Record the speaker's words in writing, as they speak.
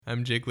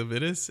I'm Jake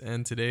Levitas,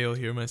 and today you'll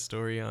hear my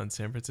story on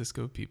San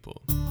Francisco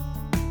people.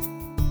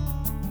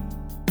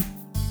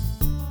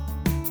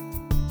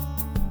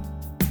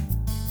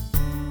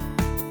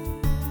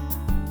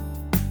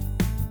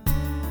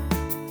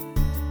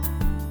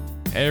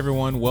 Hey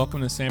everyone,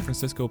 welcome to San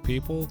Francisco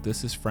People.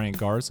 This is Frank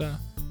Garza,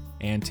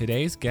 and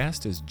today's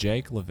guest is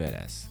Jake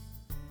Levitas.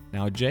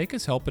 Now, Jake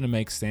is helping to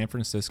make San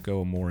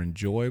Francisco a more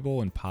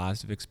enjoyable and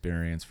positive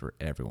experience for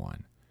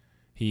everyone.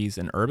 He's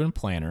an urban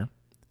planner,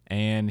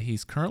 and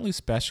he's currently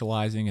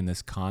specializing in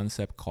this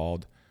concept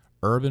called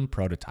urban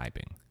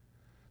prototyping.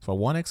 So I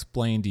want to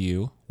explain to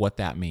you what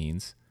that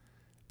means,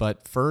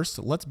 but first,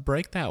 let's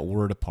break that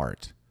word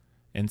apart.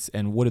 And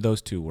what do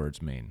those two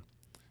words mean?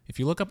 If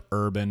you look up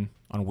urban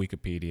on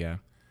Wikipedia,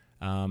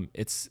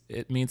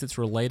 it means it's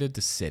related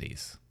to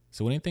cities.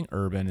 So anything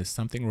urban is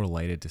something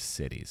related to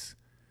cities.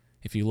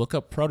 If you look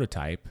up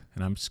prototype,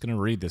 and I'm just going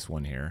to read this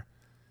one here,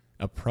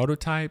 a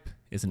prototype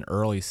is an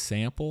early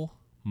sample,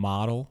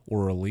 model,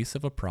 or release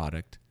of a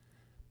product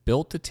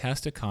built to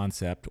test a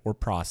concept or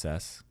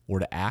process or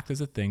to act as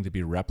a thing to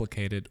be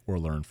replicated or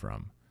learned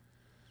from.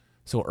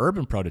 So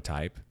urban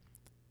prototype,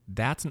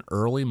 that's an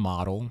early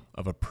model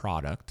of a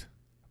product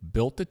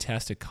built to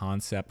test a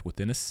concept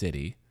within a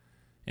city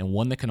and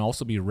one that can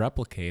also be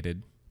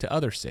replicated to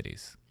other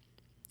cities.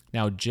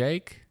 Now,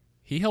 Jake,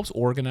 he helps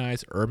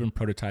organize urban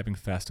prototyping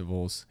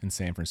festivals in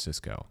San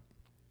Francisco.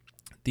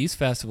 These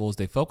festivals,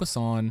 they focus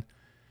on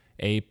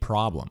a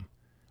problem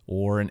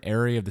or an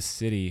area of the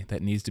city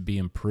that needs to be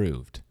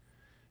improved.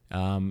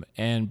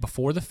 And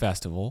before the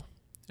festival,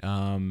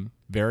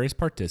 various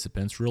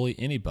participants, really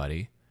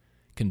anybody,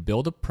 can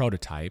build a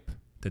prototype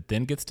that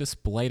then gets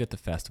displayed at the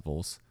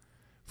festivals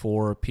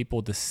for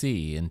people to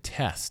see and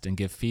test and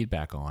give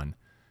feedback on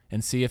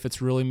and see if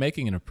it's really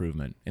making an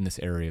improvement in this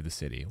area of the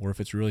city or if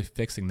it's really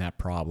fixing that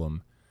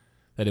problem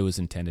that it was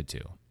intended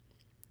to.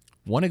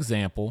 One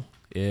example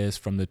is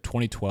from the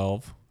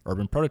 2012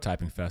 Urban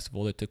Prototyping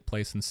Festival that took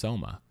place in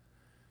Soma.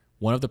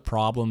 One of the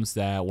problems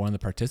that one of the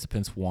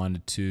participants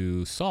wanted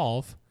to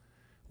solve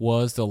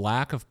was the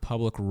lack of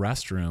public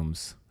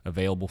restrooms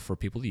available for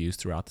people to use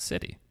throughout the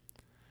city.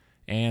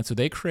 And so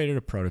they created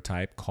a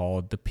prototype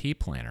called the Pee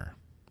Planner.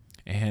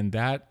 And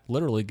that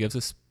literally gives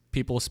us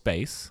people a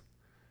space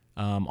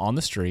on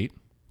the street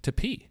to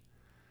pee.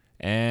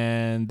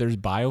 And there's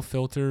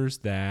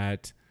biofilters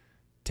that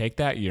take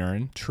that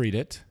urine, treat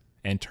it,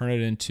 and turn it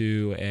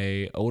into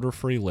a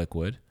odor-free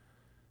liquid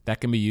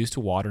that can be used to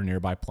water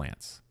nearby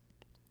plants.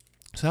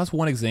 So that's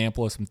one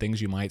example of some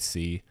things you might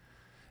see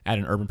at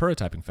an urban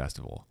prototyping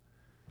festival.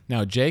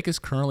 Now, Jake is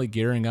currently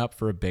gearing up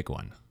for a big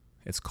one.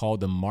 It's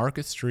called the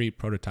Market Street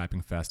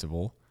Prototyping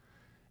Festival,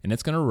 and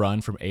it's going to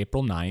run from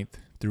April 9th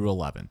through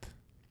 11th.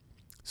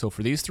 So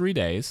for these 3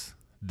 days,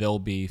 there'll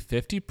be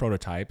 50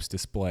 prototypes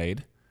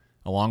displayed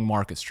along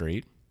Market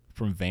Street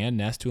from Van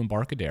Ness to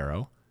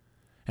Embarcadero.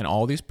 And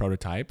all these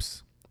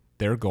prototypes,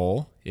 their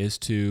goal is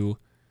to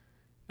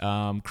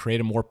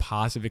create a more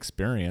positive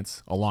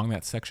experience along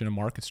that section of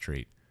Market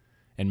Street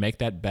and make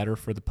that better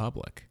for the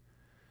public.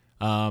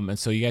 And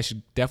so you guys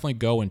should definitely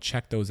go and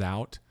check those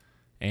out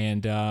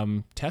and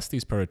test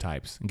these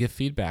prototypes and give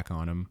feedback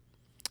on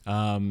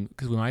them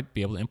because we might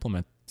be able to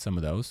implement some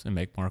of those and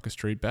make Market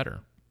Street better.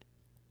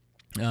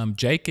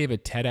 Jake gave a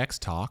TEDx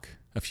talk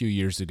a few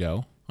years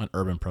ago on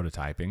urban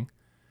prototyping.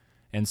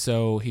 And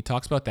so he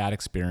talks about that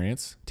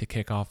experience to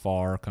kick off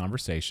our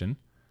conversation.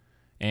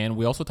 And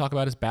we also talk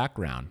about his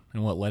background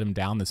and what led him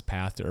down this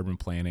path to urban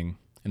planning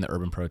and the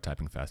urban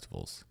prototyping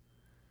festivals.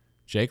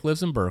 Jake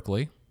lives in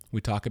Berkeley.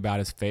 We talk about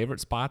his favorite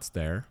spots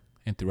there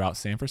and throughout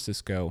San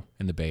Francisco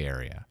and the Bay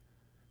Area.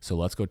 So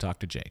let's go talk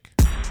to Jake.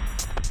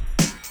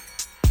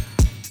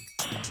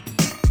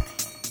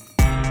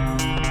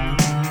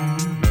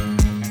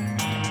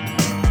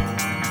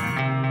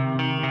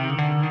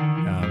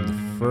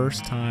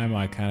 First time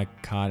I kind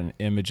of caught an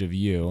image of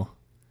you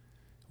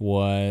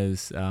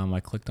was I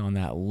clicked on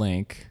that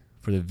link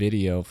for the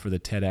video for the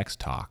TEDx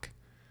talk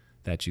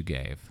that you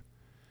gave.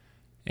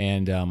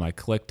 And I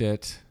clicked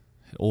it,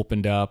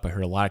 opened up, I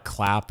heard a lot of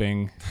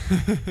clapping,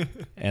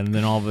 and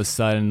then all of a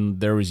sudden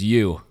there was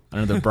you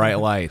under the bright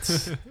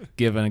lights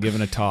giving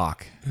a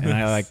talk. And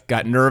I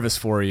got nervous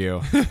for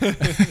you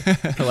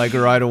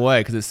right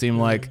away because it seemed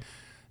like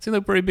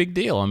a pretty big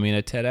deal. I mean,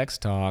 a TEDx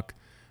talk,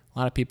 a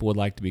lot of people would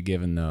like to be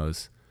given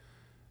those.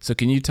 So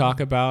can you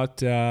talk about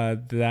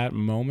that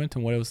moment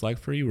and what it was like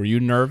for you? Were you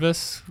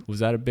nervous? Was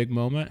that a big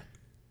moment?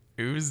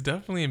 It was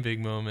definitely a big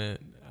moment.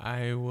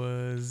 I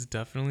was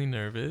definitely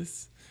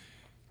nervous.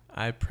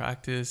 I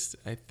practiced,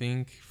 I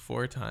think,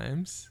 4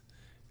 times.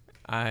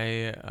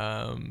 I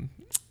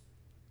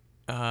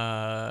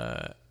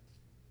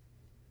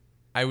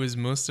was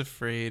most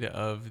afraid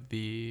of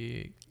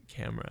the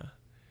camera.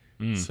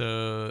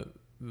 So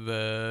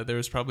there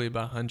was probably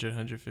about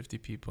 150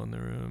 people in the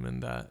room,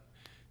 and that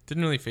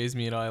didn't really faze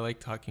me at all. I like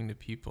talking to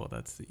people.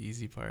 That's the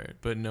easy part.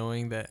 But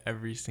knowing that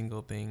every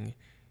single thing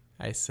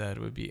I said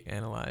would be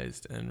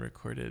analyzed and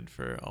recorded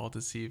for all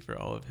to see for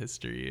all of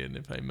history, and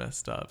if I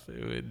messed up,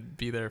 it would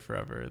be there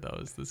forever. That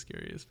was the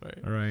scariest part.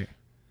 All right.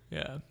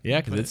 Yeah.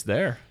 Yeah, because it's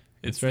there.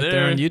 It's right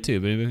there on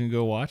YouTube. Anyone can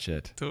go watch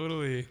it.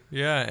 Totally.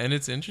 Yeah, and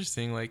it's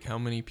interesting, like how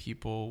many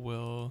people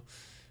will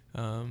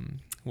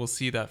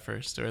see that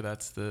first, or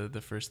that's the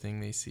first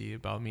thing they see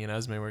about me. And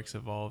as my work's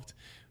evolved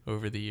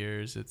over the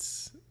years,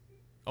 it's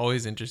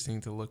always interesting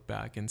to look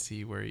back and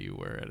see where you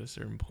were at a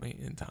certain point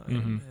in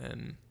time.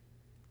 And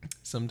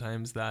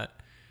sometimes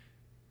that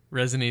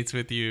resonates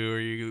with you, or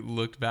you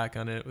look back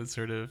on it with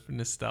sort of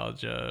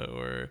nostalgia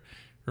or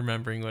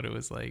remembering what it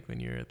was like when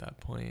you're at that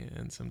point.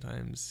 And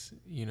sometimes,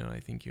 I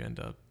think you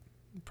end up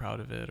proud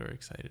of it or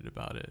excited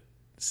about it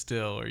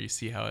still, or you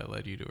see how it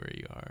led you to where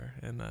you are.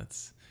 And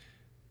that's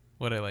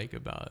what I like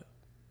about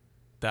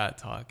that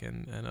talk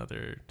and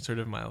other sort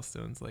of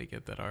milestones like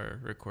it that are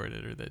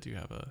recorded, or that do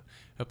have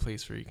a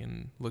place where you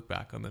can look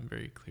back on them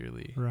very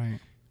clearly.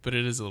 Right. But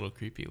it is a little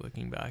creepy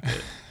looking back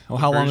at well,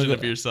 how long ago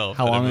of yourself.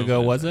 How long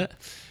ago was it?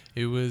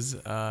 It was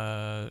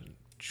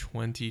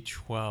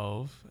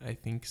 2012, I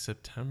think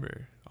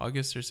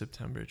August or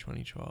September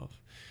 2012.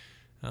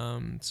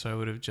 So I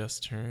would have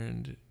just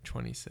turned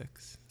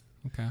 26.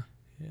 Okay.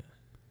 Yeah.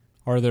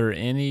 Are there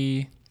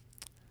any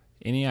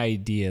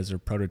ideas or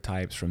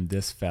prototypes from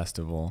this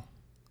festival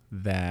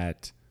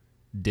that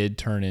did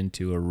turn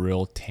into a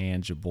real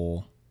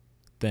tangible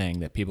thing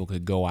that people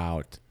could go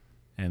out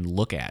and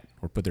look at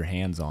or put their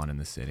hands on in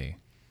the city?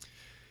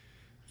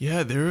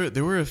 Yeah,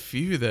 there were a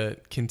few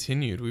that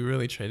continued. We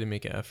really tried to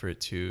make an effort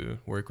to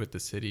work with the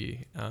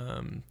city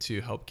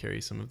to help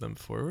carry some of them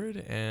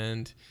forward.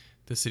 And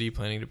the city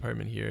planning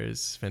department here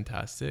is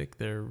fantastic.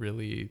 They're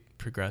really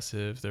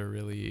progressive. They're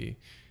really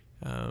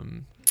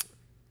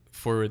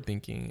forward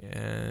thinking,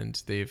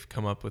 and they've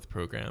come up with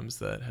programs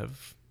that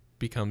have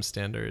become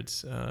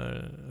standards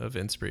of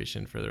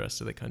inspiration for the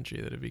rest of the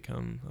country that have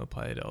become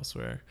applied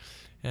elsewhere.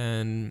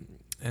 And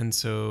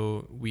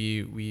so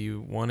we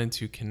wanted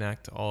to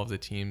connect all of the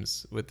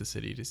teams with the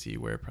city to see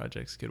where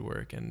projects could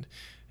work and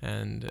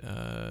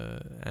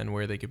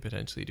where they could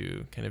potentially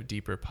do kind of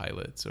deeper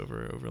pilots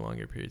over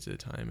longer periods of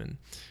time.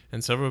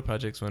 And several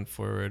projects went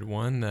forward.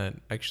 One that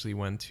actually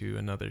went to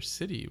another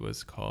city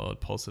was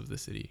called Pulse of the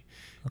City.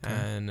 Okay.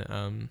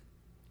 And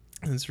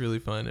it's really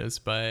fun. It was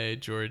by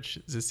George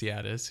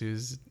Zisiadis,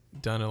 who's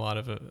done a lot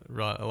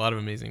of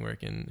amazing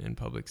work in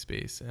public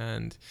space.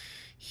 And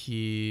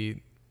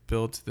he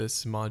built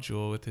this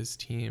module with his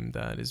team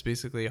that is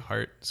basically a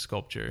heart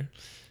sculpture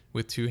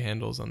with two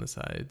handles on the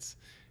sides.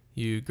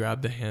 You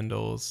grab the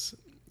handles,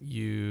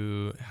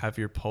 you have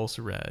your pulse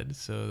read,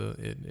 so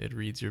it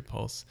reads your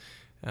pulse,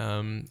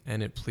 and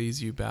it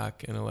plays you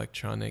back an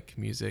electronic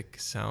music,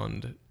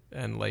 sound,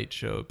 and light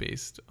show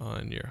based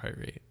on your heart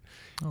rate.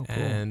 Oh, cool.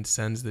 And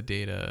sends the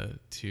data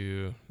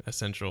to a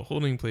central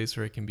holding place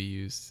where it can be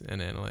used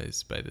and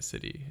analyzed by the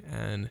city.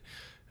 And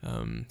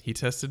he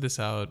tested this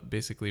out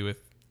basically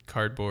with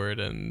cardboard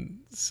and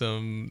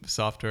some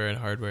software and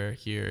hardware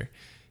here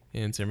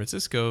in San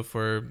Francisco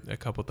for a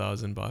couple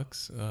 $1,000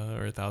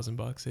 or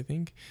 $1,000, I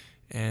think,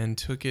 and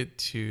took it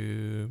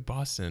to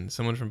Boston.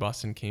 Someone from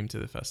Boston came to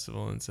the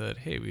festival and said,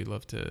 hey, we'd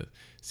love to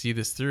see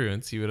this through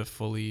and see what a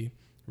fully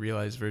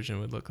realized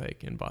version would look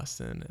like in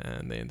Boston.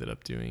 And they ended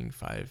up doing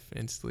 5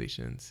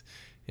 installations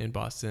in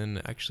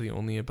Boston, actually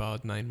only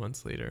about 9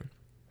 months later.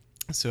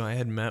 So I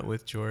had met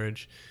with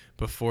George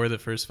before the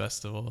first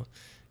festival,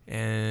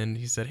 and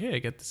he said, hey, I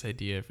got this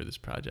idea for this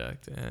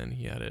project. And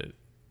he had it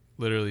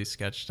literally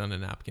sketched on a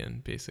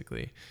napkin,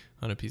 basically,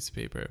 on a piece of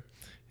paper.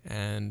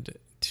 And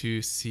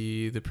to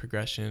see the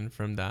progression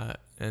from that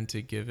and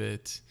to give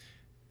it,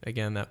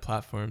 again, that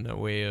platform, that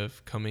way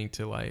of coming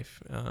to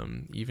life,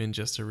 even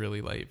just a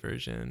really light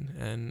version,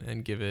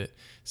 and give it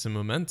some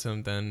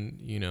momentum, then,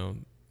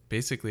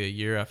 basically a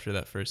year after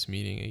that first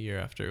meeting, a year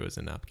after it was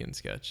a napkin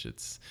sketch,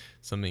 it's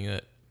something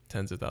that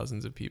tens of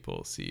thousands of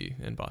people see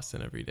in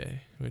Boston every day,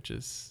 which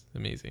is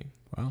amazing.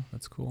 Wow,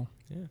 that's cool.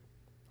 Yeah.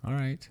 All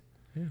right.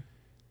 Yeah.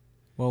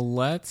 Well,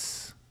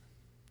 let's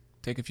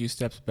take a few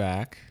steps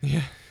back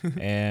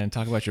and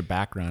talk about your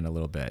background a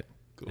little bit.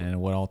 Cool. And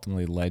what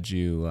ultimately led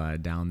you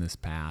down this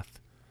path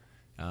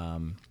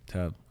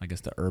to, I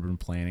guess, the urban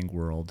planning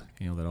world,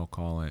 that I'll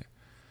call it.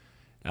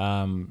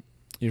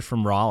 You're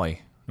from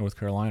Raleigh, North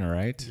Carolina,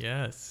 right?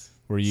 Yes.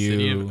 Were you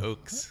City of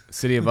Oaks?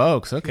 City of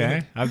Oaks.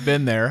 Okay, I've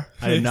been there.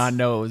 I did not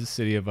know it was the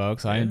City of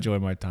Oaks. I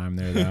enjoyed my time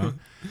there, though.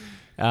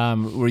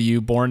 Were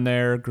you born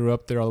there? Grew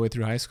up there all the way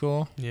through high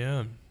school?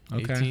 Yeah,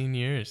 18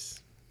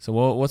 years. So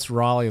what's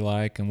Raleigh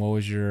like, and what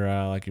was your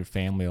your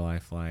family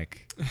life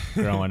like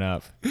growing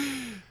up?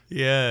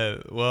 Yeah,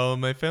 well,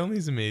 my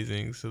family's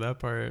amazing, so that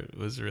part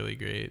was really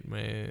great.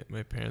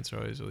 My parents are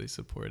always really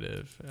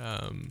supportive,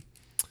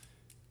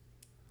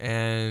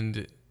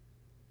 and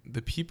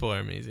the people are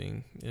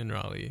amazing in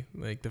Raleigh.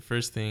 Like, the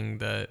first thing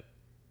that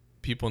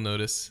people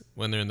notice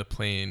when they're in the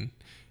plane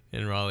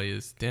in Raleigh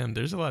is, damn,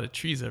 there's a lot of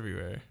trees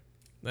everywhere.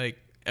 Like,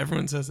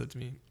 everyone says that to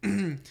me.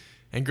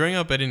 And growing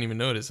up, I didn't even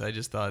notice. I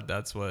just thought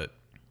that's what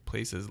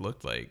places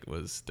looked like,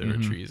 was there were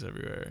trees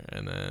everywhere.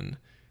 And then,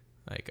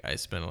 like, I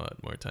spent a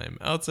lot more time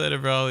outside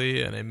of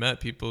Raleigh, and I met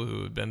people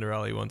who had been to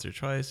Raleigh once or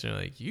twice, and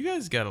they're like, you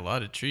guys got a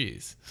lot of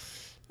trees.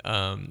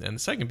 And the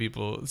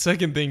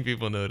second thing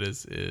people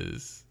notice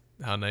is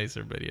how nice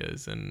everybody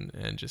is, and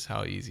just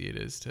how easy it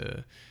is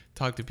to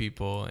talk to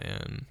people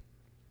and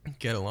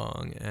get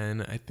along.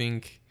 And I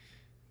think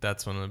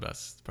that's one of the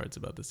best parts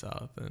about the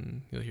South,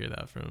 and you'll hear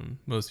that from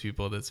most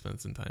people that spend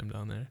some time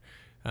down there.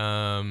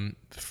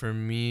 For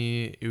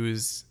me, it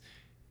was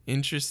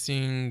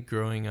interesting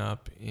growing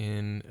up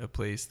in a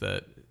place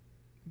that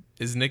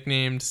is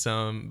nicknamed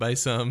by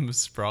some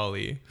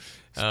Sprawley.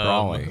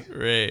 Sprawley.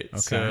 Right. Okay.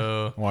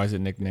 So why is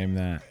it nicknamed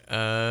that?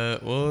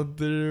 well,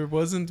 there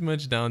wasn't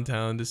much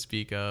downtown to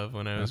speak of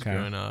when I was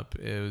growing up.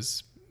 It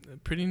was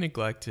pretty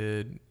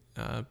neglected.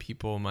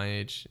 People my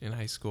age in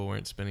high school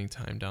weren't spending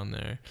time down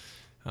there.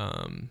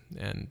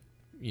 And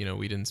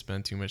we didn't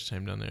spend too much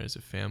time down there as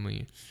a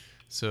family.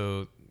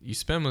 So you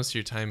spend most of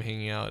your time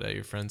hanging out at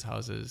your friends'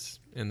 houses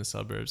in the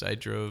suburbs. I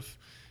drove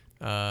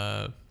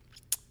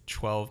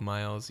 12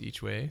 miles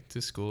each way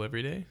to school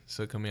every day.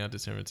 So coming out to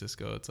San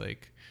Francisco, it's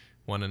like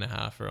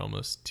 1.5 or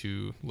almost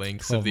 2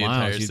 lengths of the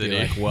entire city. You'd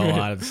be like well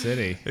out of the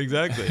city.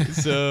 Exactly.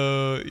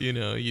 So,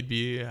 you'd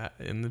be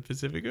in the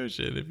Pacific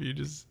Ocean if you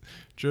just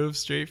drove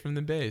straight from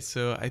the bay.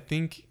 So I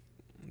think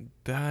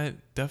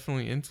that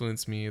definitely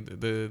influenced me,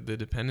 the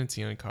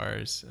dependency on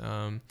cars.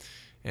 And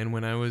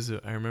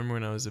I remember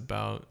when I was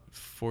about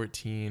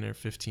 14 or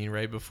 15,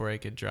 right before I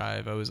could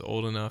drive, I was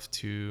old enough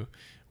to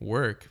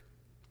work,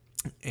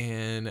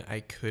 and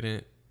I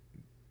couldn't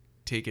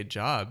take a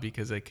job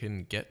because I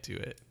couldn't get to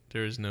it.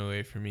 There was no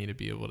way for me to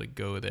be able to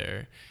go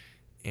there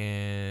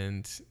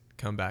and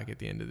come back at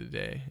the end of the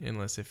day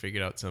unless I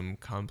figured out some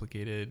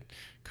complicated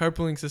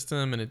carpooling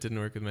system, and it didn't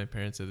work with my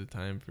parents at the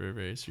time for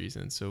various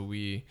reasons. So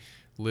we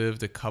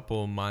lived a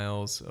couple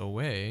miles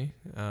away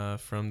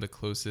from the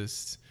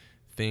closest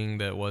thing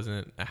that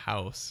wasn't a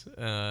house,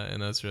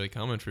 and that's really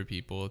common for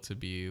people to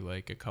be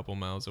like a couple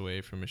miles away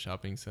from a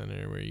shopping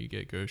center where you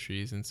get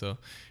groceries. And so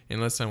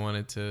unless I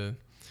wanted to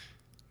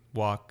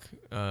walk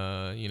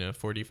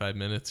 45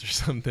 minutes or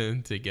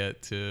something to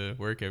get to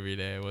work every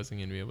day, I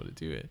wasn't going to be able to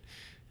do it.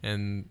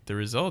 And the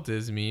result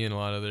is me and a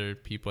lot of other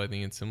people I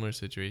think in similar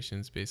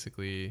situations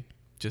basically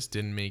just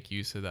didn't make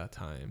use of that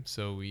time.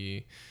 So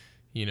we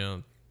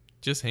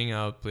just hang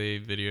out, play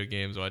video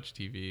games, watch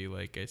TV.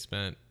 Like I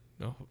spent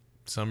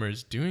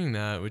summers doing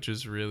that, which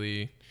was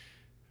really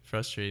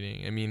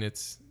frustrating. I mean,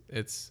 it's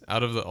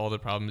out of all the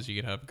problems you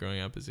could have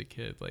growing up as a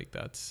kid. Like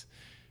that's,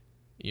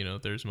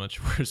 there's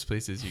much worse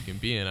places you can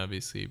be in,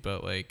 obviously.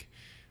 But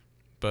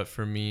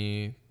for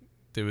me,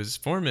 it was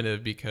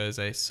formative because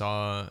I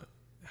saw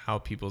how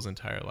people's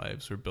entire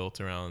lives were built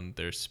around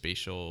their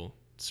spatial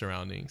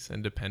surroundings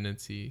and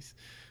dependencies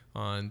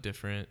on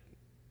different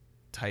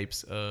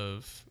types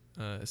of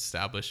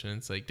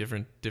establishments, like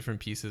different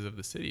pieces of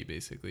the city,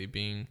 basically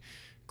being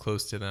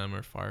close to them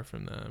or far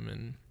from them.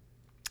 And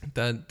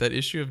that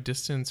issue of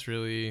distance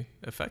really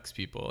affects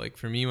people. Like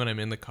for me, when I'm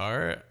in the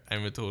car,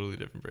 I'm a totally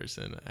different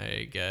person.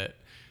 I get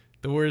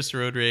the worst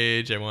road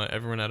rage. I want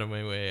everyone out of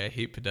my way. I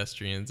hate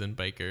pedestrians and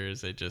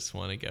bikers. I just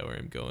want to get where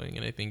I'm going.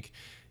 And I think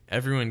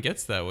everyone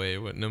gets that way,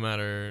 no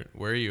matter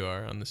where you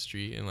are on the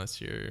street,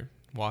 unless you're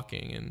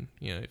walking. And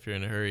if you're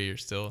in a hurry, you're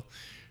still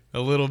a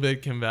little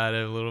bit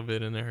combative, a little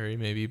bit in a hurry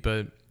maybe,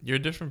 but you're a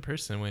different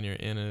person when you're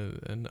in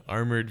an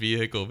armored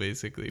vehicle,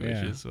 basically, which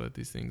is what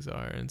these things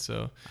are. And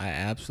so I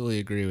absolutely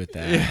agree with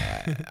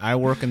that. I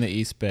work in the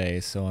East Bay,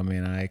 so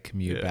I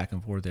commute back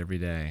and forth every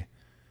day.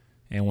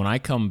 And when I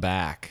come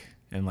back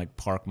and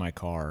park my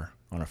car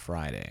on a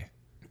Friday,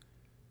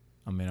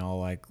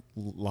 I'll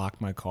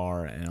lock my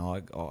car and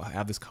I'll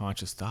have this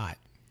conscious thought,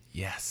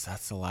 yes,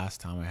 that's the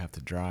last time I have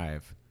to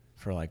drive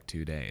for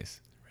 2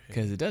 days.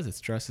 Because it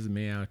stresses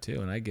me out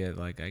too, and I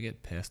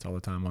get pissed all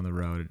the time on the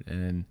road,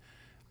 and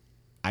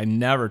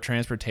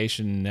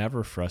transportation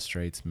never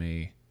frustrates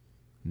me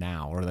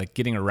now, or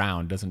getting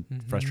around doesn't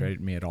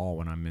frustrate me at all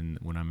when I'm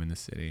in the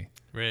city,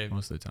 right,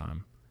 most of the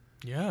time.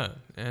 Yeah,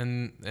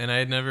 and I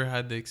had never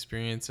had the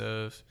experience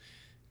of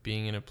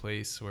being in a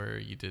place where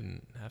you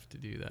didn't have to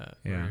do that,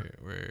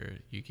 where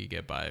you could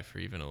get by for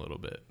even a little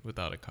bit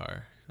without a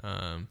car.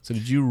 So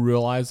did you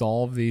realize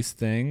all of these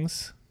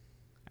things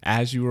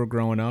as you were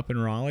growing up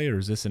in Raleigh, or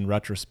is this in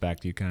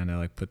retrospect you kind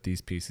of put these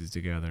pieces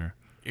together?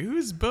 It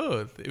was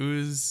both. It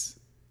was,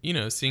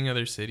 seeing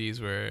other cities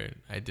where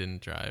I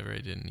didn't drive or I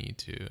didn't need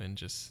to, and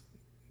just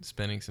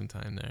spending some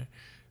time there.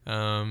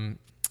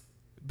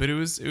 But it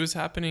was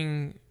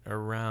happening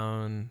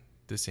around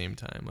the same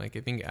time. I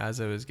think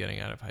as I was getting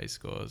out of high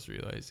school, I was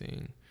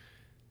realizing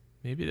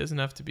maybe it doesn't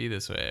have to be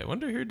this way. I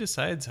wonder who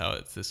decides how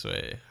it's this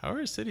way. How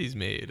are cities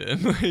made?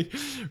 And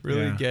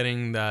really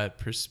getting that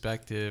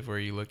perspective where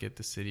you look at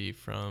the city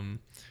from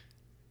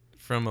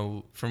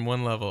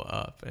one level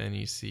up, and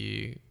you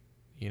see,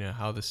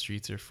 how the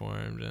streets are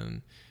formed,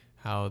 and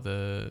how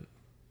the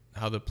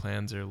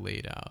plans are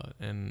laid out,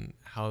 and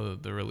how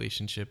the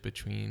relationship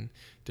between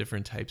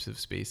different types of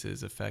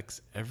spaces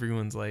affects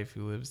everyone's life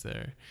who lives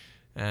there.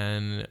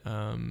 And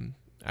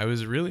I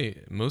was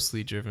really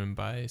mostly driven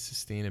by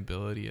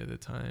sustainability at the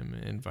time,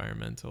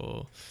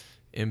 environmental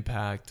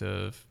impact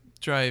of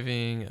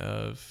driving,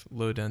 of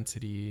low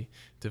density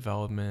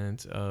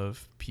development,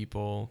 of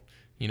people,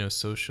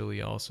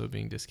 socially also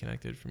being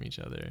disconnected from each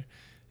other.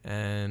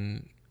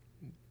 And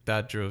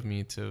that drove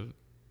me to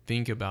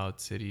think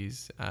about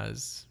cities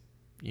as,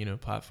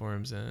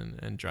 platforms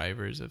and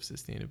drivers of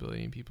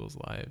sustainability in people's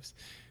lives.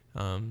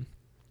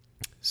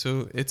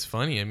 So it's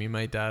funny. I mean,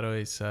 my dad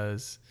always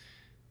says,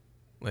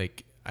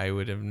 like, I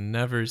would have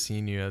never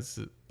seen you as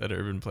an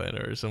urban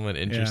planner or someone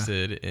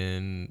interested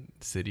in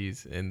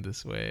cities in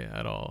this way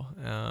at all.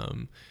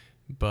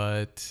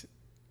 But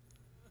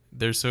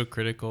they're so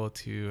critical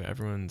to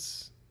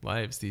everyone's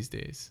lives these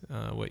days,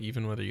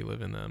 even whether you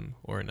live in them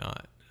or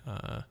not.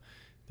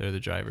 They're the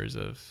drivers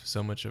of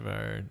so much of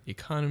our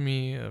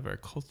economy, of our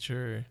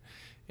culture,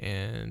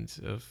 and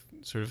of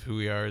sort of who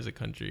we are as a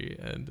country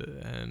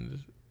and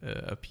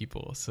a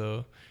people.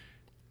 So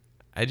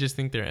I just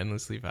think they're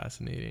endlessly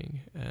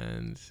fascinating,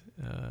 and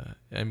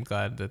I'm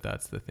glad that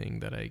that's the thing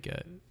that I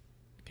get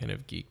kind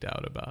of geeked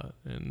out about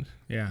and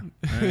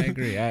I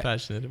agree.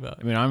 Passionate about.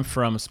 I mean, I'm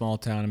from a small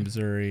town in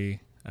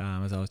Missouri.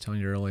 As I was telling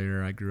you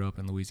earlier, I grew up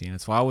in Louisiana,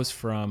 so I was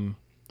from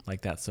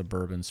like that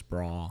suburban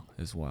sprawl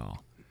as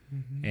well.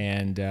 Mm-hmm.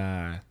 And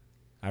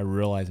I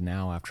realize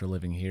now after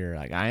living here,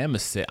 like I'm a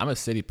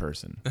city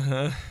person.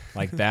 Uh-huh.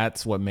 Like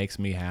that's what makes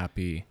me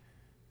happy.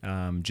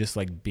 Just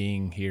like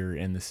being here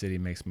in the city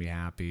makes me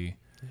happy.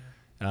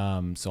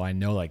 Yeah. So I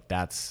know like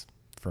that's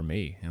for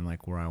me and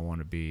like where I want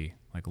to be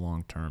like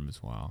long term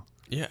as well.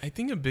 Yeah, I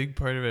think a big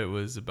part of it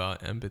was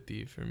about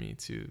empathy for me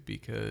too,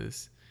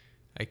 because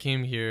I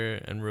came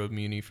here and rode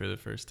Muni for the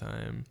first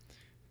time,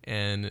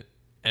 and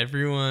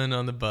everyone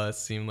on the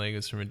bus seemed like it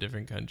was from a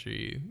different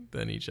country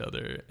than each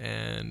other,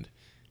 and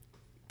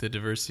the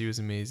diversity was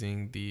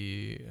amazing.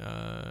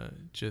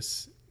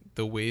 Just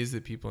the ways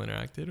that people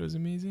interacted was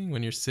amazing.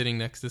 When you're sitting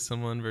next to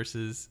someone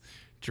versus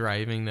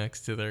driving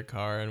next to their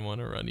car and want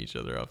to run each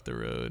other off the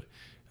road.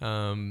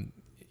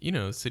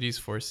 Cities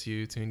force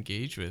you to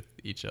engage with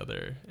each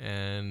other,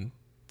 and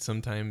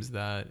sometimes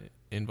that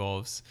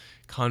involves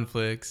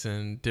conflicts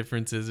and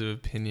differences of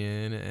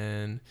opinion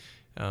and,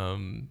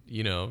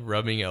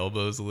 rubbing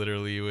elbows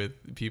literally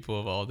with people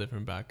of all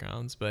different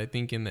backgrounds. But I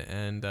think in the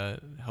end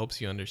that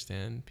helps you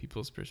understand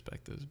people's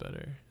perspectives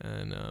better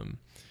and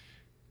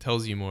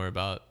tells you more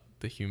about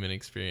the human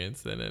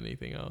experience than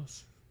anything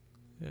else.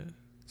 Yeah.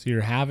 So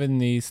you're having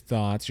these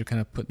thoughts, you're kind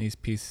of putting these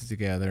pieces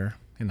together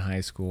in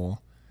high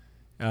school.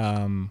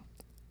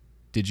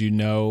 Did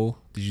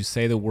you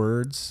say the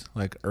words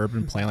like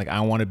urban plan? Like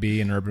I want to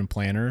be an urban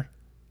planner.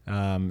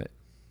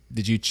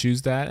 Did you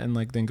choose that and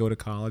like then go to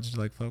college to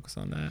like focus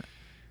on that?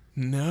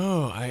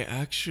 No, I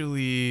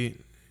actually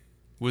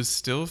was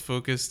still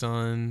focused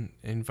on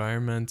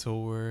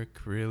environmental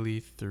work really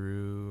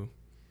through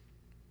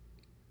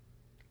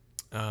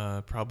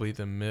probably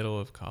the middle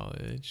of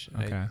college.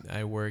 Okay.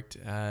 I worked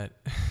at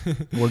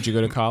Where'd you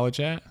go to college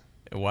at?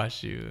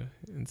 WashU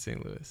in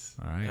St. Louis.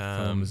 All right,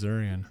 fellow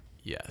Missourian.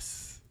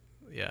 Yes,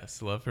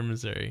 love for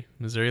Missouri.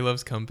 Missouri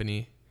loves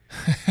company.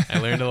 I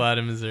learned a lot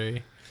in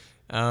Missouri.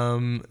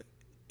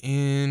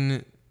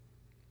 In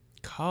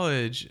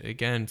college,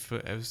 again,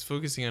 I was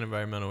focusing on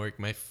environmental work.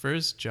 My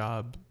first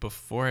job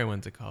before I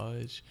went to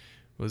college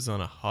was on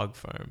a hog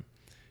farm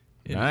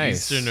in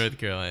Eastern North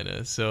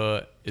Carolina.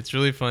 So it's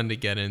really fun to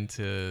get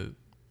into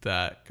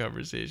that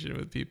conversation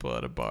with people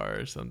at a bar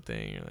or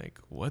something. You're like,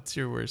 what's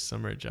your worst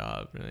summer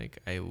job? And like,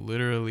 I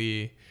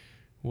literally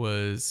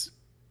was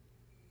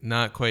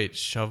not quite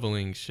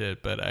shoveling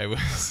shit, but I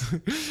was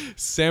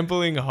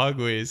sampling hog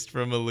waste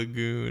from a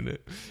lagoon.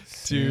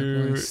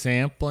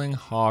 Sampling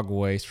hog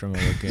waste from a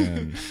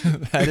lagoon.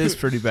 That is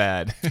pretty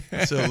bad.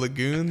 So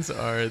lagoons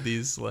are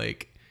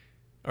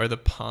are the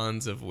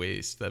ponds of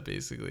waste that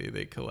basically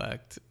they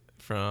collect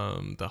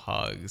from the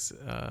hogs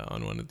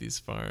on one of these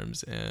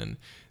farms. And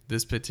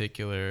this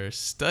particular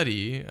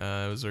study,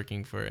 I was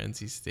working for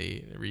NC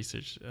State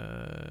research,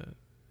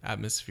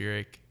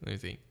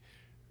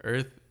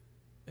 Earth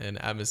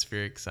and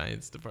Atmospheric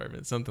Science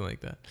Department, something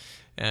like that.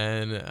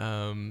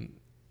 And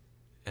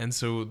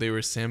so they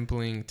were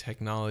sampling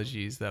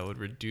technologies that would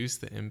reduce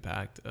the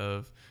impact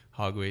of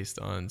hog waste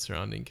on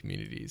surrounding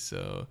communities.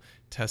 So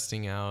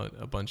testing out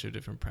a bunch of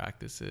different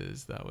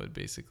practices that would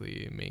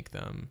basically make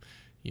them,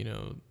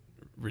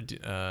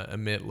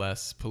 emit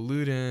less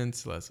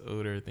pollutants, less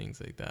odor,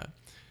 things like that.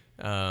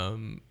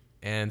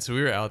 And so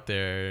we were out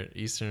there,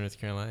 Eastern North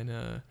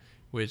Carolina,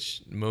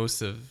 which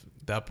most of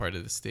that part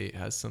of the state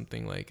has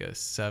something like a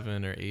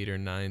 7 or 8 or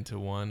 9 to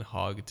 1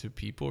 hog to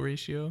people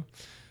ratio.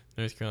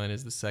 North Carolina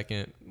is the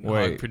second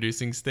hog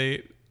producing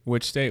state.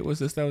 Which state was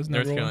this? That was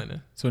North number Carolina.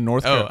 One? So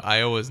North Carolina.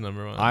 Iowa was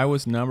number one. I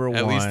was number one.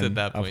 At least at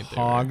that point. Of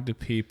hog to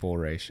people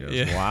ratios.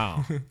 Yeah.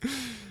 Wow.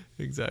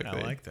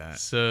 Exactly. I like that.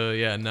 So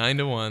yeah, 9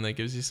 to 1. That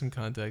gives you some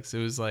context. It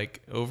was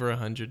like over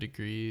 100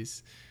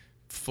 degrees,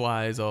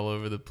 flies all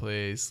over the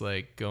place,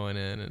 like going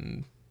in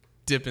and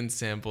dipping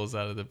samples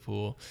out of the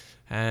pool.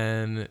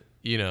 And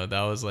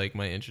that was like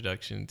my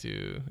introduction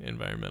to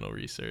environmental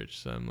research.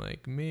 So I'm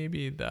like,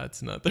 maybe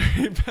that's not the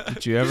right path.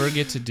 Did you ever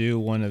get to do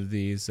one of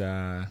these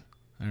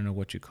I don't know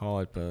what you call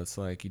it, but it's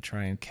like you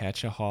try and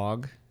catch a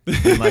hog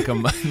in like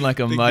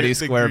a muddy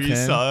square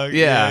pin. Hog.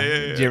 Yeah. Yeah.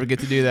 Did you ever get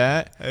to do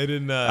that? I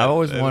did not. I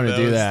always wanted to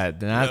do was- that.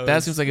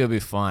 That seems like it would be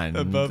fun.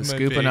 above my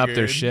Scooping pay up their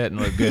grade. shit in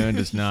a lagoon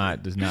does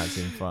not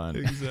seem fun.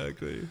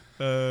 Exactly.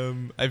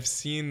 I've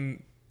seen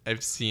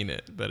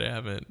it, but I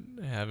haven't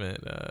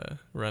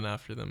run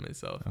after them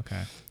myself.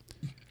 Okay.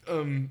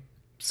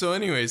 So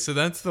anyway, so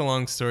that's the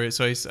long story.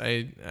 So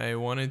I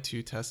wanted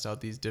to test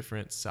out these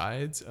different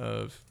sides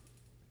of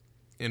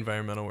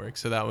environmental work.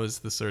 So that was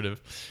the sort of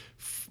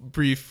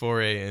brief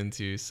foray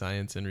into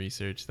science and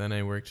research. Then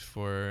I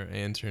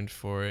interned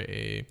for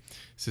a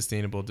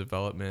sustainable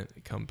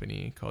development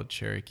company called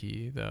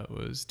Cherokee that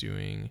was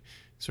doing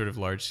sort of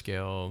large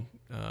scale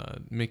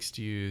mixed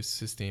use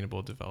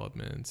sustainable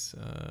developments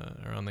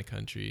around the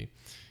country.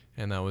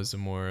 And that was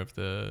more of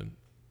the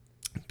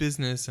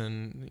business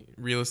and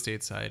real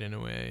estate side in a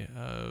way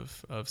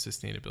of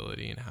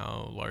sustainability and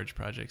how large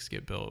projects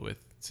get built with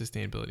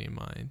sustainability in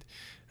mind.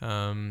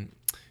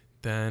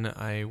 Then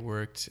I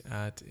worked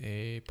at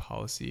a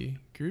policy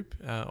group,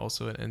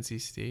 also at NC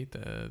State,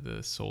 the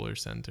Solar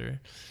Center.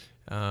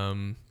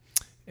 And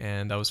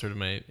that was sort of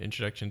my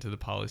introduction to the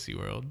policy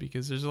world,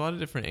 because there's a lot of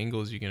different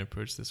angles you can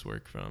approach this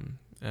work from.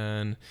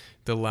 And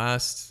the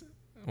last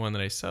one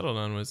that I settled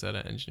on was at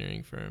an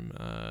engineering firm,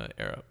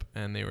 Arup,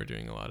 and they were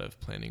doing a lot of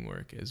planning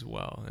work as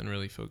well, and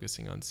really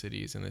focusing on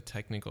cities and the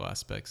technical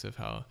aspects of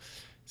how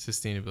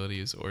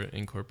sustainability is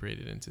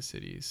incorporated into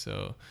cities.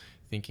 So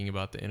thinking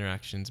about the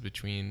interactions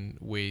between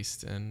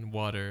waste and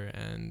water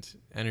and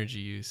energy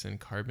use and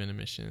carbon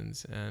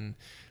emissions and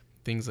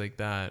things like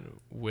that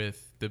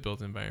with the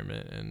built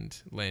environment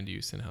and land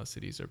use and how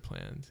cities are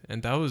planned.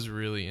 And that was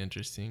really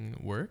interesting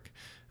work,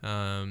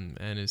 and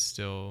is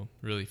still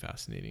really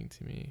fascinating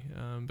to me.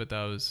 But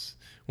that was,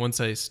 once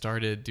I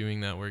started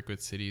doing that work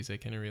with cities, I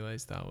kind of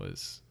realized that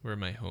was where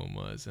my home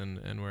was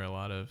and where a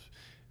lot of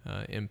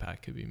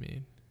impact could be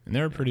made. And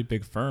they're a pretty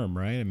big firm,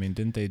 right? I mean,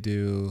 didn't they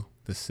do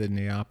the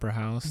Sydney Opera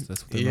House?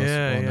 That's what they're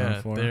most well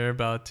known for. They're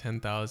about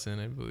 10,000,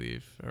 I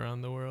believe,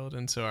 around the world.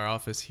 And so our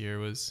office here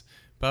was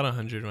about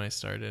 100 when I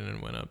started,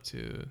 and went up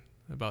to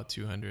about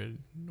 200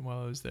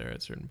 while I was there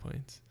at certain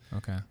points.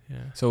 Okay.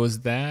 Yeah. So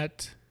was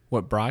that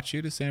what brought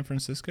you to San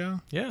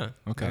Francisco? Yeah.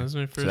 Okay. That was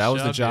my first So that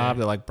was the job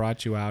here. that like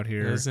brought you out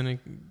here. It was a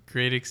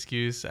great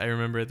excuse. I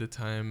remember at the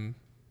time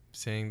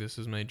saying this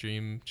was my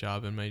dream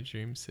job in my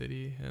dream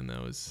city, and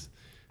that was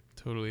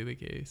totally the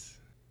case.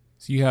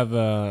 So you have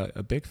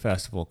a big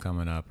festival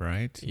coming up,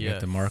 right? You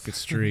got the Yes. Market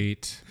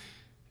Street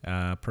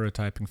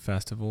Prototyping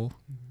Festival.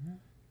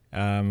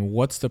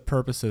 What's the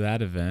purpose of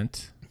that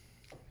event,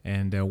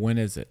 and when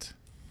is it?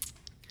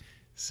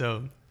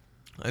 So,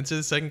 answer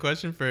the second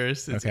question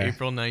first. It's Okay.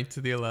 April 9th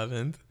to the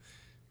 11th.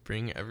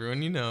 Bring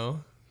everyone you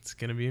know. It's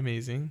going to be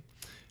amazing.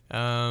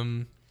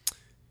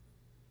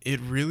 It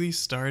really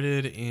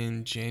started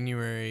in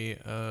January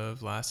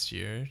of last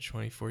year,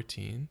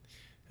 2014.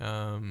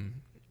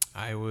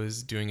 I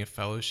was doing a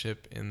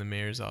fellowship in the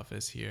mayor's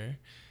office here,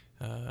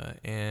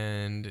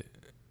 and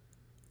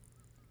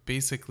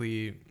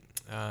basically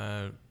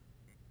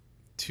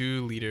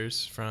two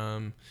leaders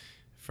from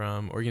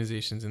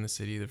organizations in the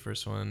city. The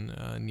first one,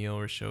 Neil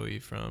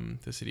Rashowi from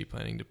the City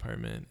Planning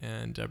Department,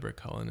 and Deborah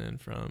Cullinan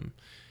from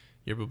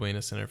Yerba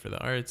Buena Center for the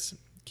Arts,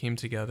 came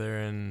together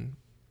and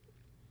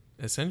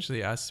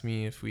essentially asked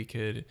me if we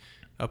could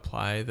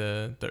apply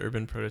the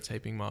urban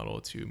prototyping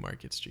model to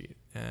Market Street.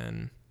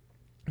 And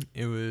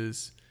it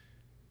was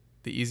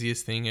the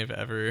easiest thing I've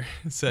ever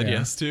said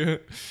yes to.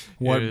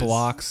 What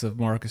blocks of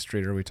Market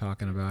Street are we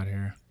talking about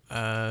here?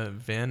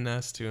 Van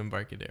Ness to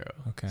Embarcadero.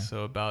 Okay.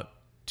 So about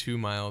 2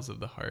 miles of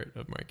the heart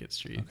of Market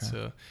Street. Okay.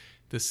 So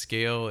the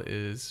scale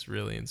is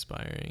really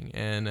inspiring,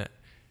 and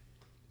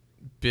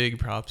big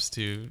props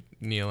to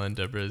Neil and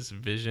Deborah's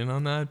vision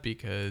on that,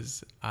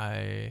 because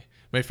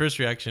my first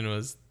reaction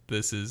was,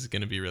 this is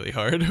going to be really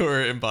hard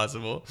or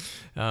impossible,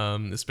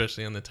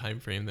 especially on the time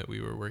frame that we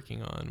were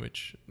working on,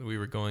 which we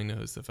were going to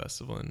host the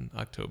festival in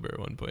October at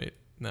one point.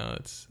 Now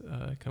it's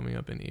coming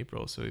up in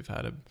April. So we've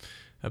had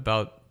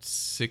about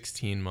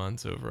 16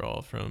 months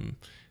overall from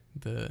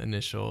the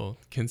initial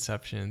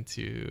conception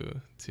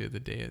to the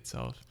day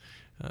itself,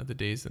 the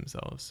days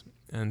themselves.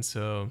 And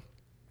so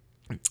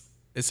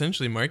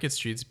essentially Market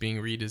Street's being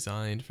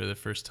redesigned for the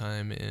first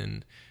time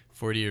in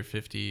 40 or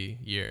 50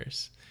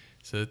 years.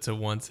 So it's a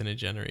once in a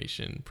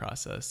generation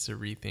process to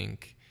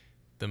rethink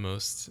the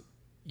most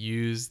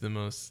used, the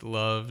most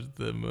loved,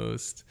 the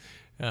most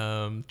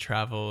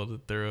traveled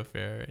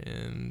thoroughfare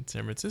in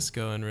San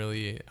Francisco, and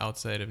really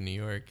outside of New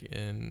York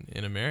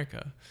in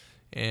America.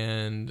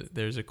 And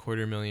there's over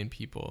 250,000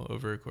 people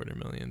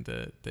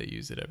that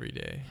use it every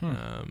day,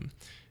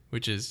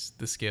 which is,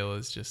 the scale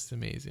is just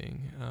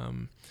amazing.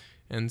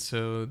 And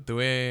so the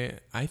way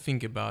I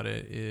think about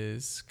it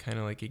is kind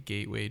of like a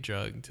gateway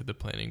drug to the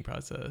planning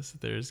process.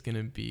 There's going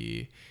to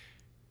be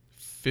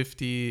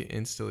 50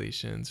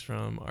 installations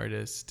from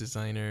artists,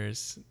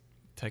 designers,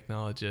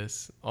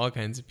 technologists, all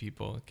kinds of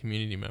people,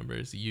 community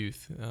members,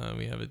 youth.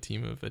 We have a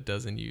team of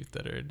 12 youth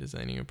that are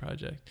designing a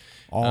project.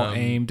 All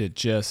aimed at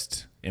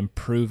just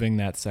improving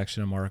that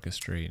section of Market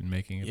Street and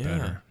making it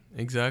better.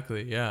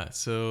 Exactly. Yeah.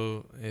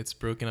 So it's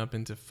broken up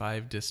into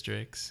 5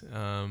 districts,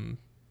 10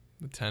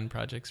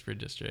 projects per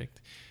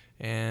district.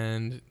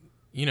 And,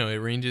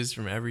 it ranges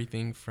from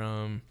everything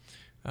from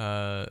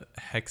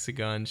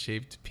hexagon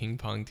shaped ping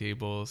pong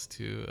tables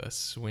to a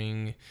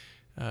swing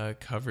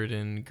covered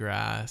in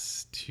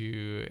grass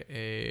to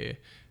a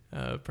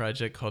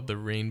project called the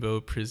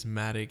Rainbow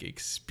Prismatic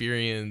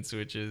Experience,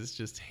 which is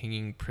just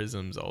hanging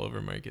prisms all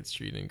over Market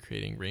Street and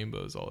creating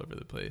rainbows all over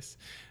the place.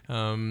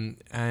 And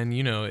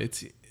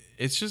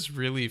it's just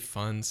really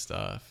fun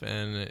stuff.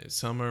 And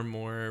some are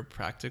more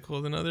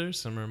practical than others.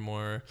 Some are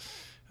more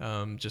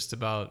just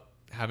about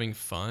having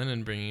fun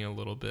and bringing a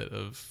little bit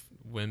of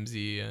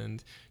whimsy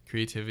and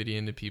creativity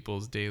into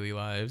people's daily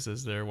lives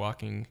as they're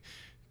walking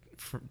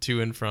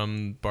to and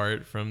from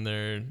BART from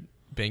their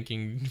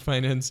banking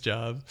finance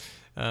job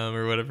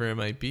or whatever it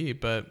might be.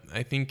 But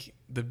I think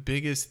the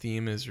biggest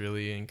theme is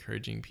really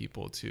encouraging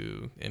people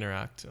to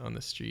interact on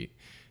the street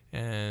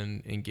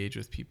and engage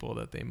with people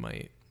that they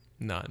might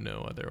not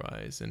know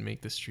otherwise, and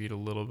make the street a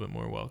little bit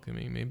more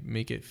welcoming,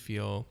 make it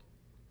feel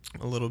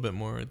a little bit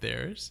more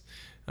theirs,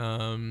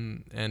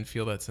 and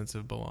feel that sense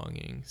of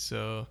belonging.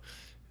 So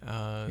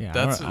I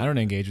don't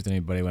engage with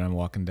anybody when I'm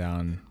walking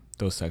down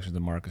those sections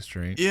of Market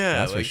Street. Yeah,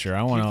 that's for sure.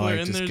 I want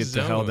to just get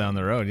the hell down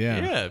the road.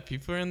 Yeah,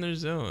 people are in their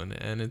zone,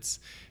 and it's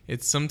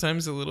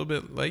sometimes a little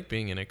bit like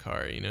being in a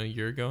car.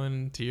 You're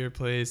going to your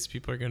place,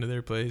 people are going to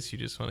their place. You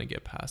just want to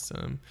get past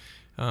them,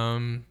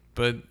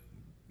 but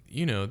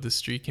the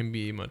street can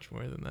be much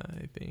more than that.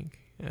 I think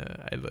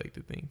I'd like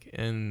to think,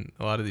 and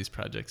a lot of these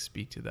projects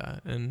speak to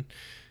that. And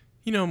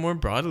more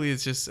broadly,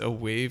 it's just a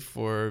way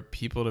for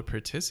people to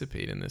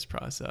participate in this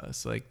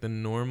process. Like the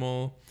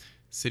normal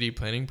city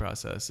planning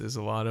process is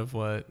a lot of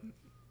what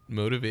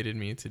motivated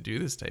me to do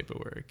this type of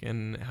work,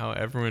 and how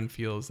everyone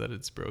feels that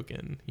it's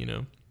broken.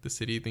 The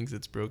city thinks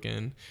it's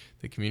broken,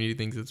 the community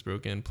thinks it's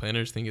broken,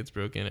 planners think it's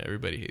broken,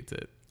 everybody hates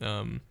it.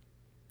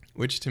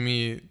 Which to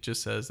me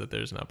just says that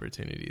there's an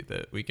opportunity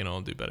that we can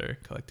all do better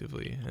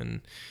collectively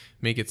and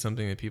make it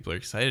something that people are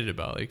excited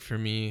about. Like for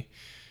me,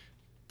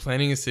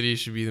 planning a city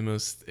should be the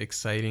most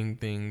exciting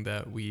thing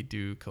that we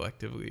do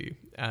collectively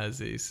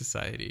as a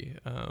society.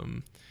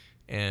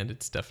 And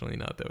it's definitely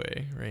not that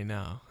way right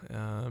now.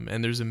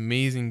 And there's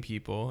amazing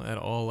people at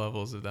all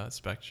levels of that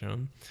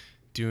spectrum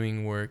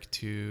doing work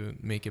to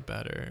make it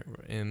better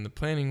in the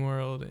planning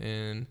world,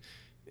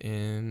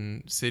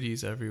 in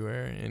cities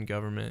everywhere, in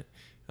government,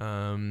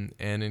 and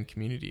in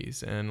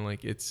communities. And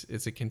like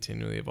it's a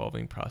continually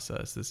evolving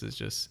process. This is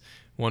just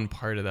one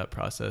part of that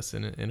process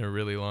in a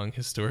really long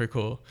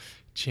historical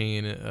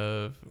chain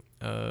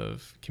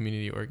of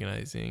community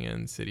organizing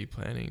and city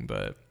planning.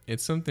 But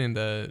it's something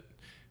that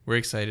we're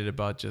excited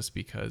about just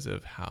because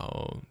of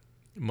how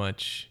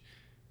much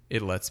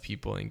it lets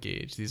people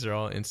engage. These are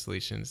all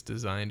installations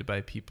designed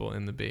by people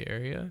in the Bay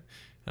Area,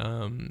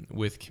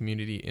 with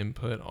community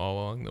input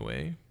all along the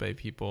way by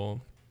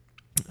people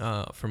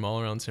from all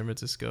around San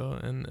Francisco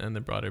and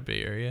the broader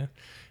Bay Area,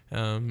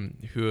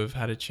 who have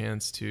had a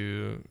chance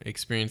to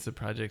experience the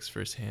projects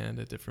firsthand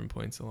at different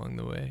points along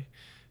the way.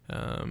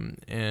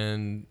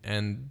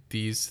 And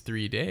these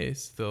 3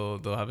 days,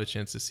 they'll have a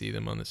chance to see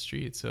them on the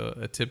street. So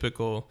a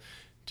typical,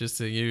 just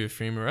to give you a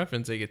frame of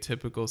reference, like a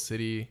typical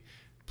city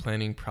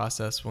planning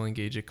process will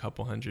engage a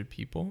couple hundred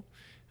people.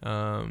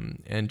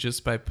 And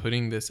just by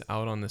putting this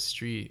out on the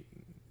street,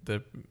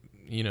 the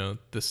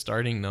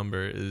starting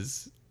number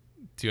is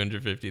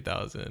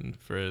 250,000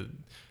 for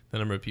the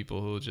number of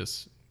people who will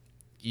just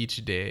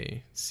each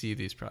day see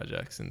these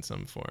projects in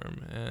some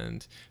form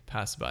and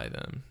pass by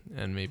them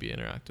and maybe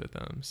interact with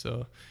them.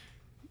 So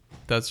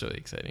that's really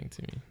exciting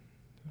to me.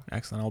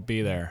 Excellent. I'll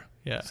be there.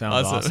 Yeah.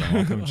 Sounds awesome.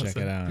 I'll come check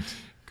it out.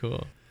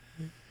 Cool.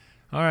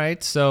 All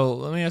right. So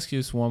let me ask you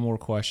just one more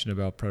question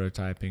about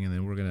prototyping, and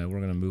then we're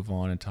gonna move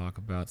on and talk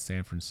about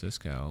San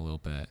Francisco a little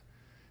bit.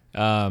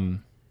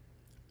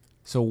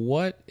 So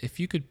what if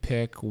you could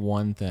pick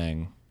one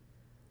thing,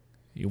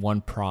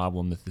 one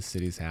problem that the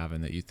city's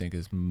having that you think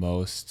is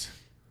most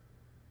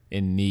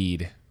in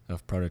need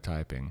of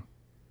prototyping?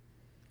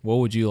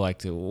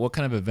 What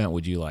kind of event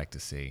would you like to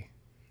see?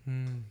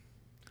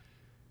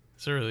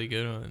 It's a really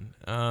good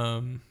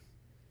one.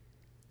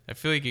 I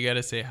feel like you got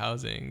to say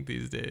housing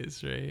these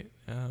days, right?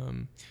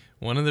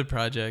 One of the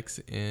projects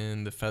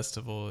in the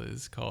festival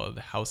is called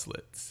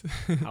Houselets.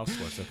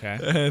 Houselets, okay.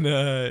 And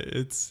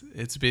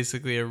it's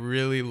basically a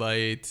really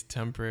light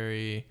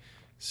temporary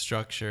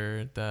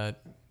structure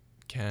that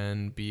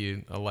can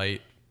be a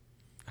light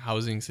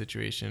housing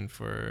situation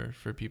for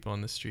people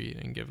on the street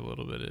and give a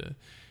little bit of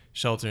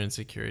shelter and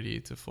security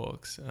to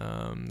folks.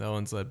 That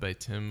one's led by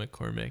Tim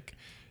McCormick.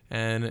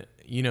 And,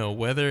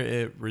 whether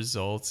it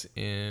results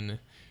in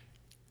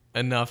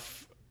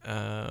enough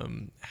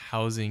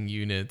housing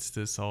units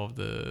to solve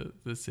the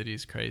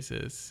city's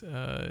crisis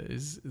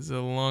is a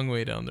long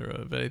way down the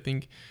road. But I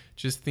think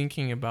just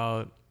thinking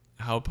about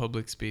how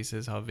public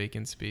spaces, how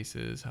vacant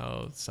spaces,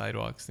 how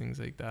sidewalks, things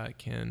like that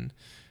can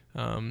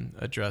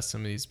address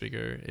some of these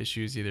bigger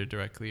issues either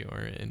directly or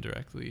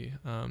indirectly.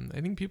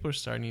 I think people are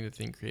starting to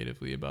think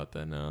creatively about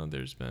that now.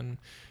 There's been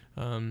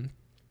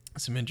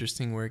some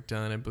interesting work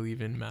done, I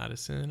believe, in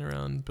Madison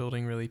around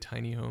building really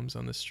tiny homes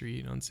on the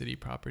street on city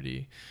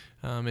property,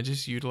 and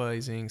just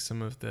utilizing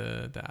some of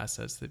the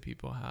assets that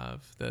people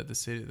have, that the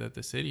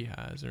city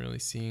has, and really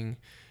seeing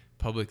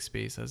public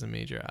space as a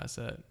major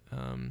asset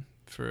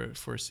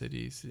for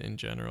cities in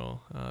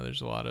general.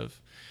 There's a lot of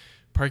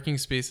parking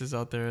spaces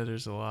out there.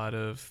 There's a lot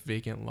of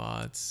vacant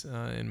lots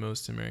in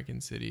most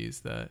American cities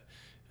that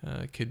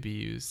could be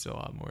used a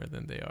lot more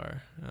than they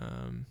are.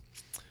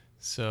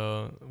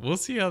 So we'll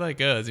see how that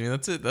goes. I mean,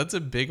 that's a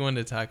big one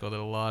to tackle that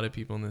a lot of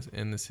people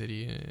in the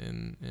city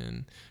and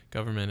in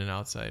government and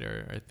outside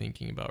are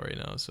thinking about right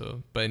now.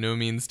 So by no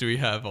means do we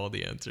have all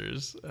the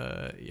answers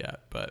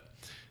yet, but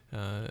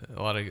a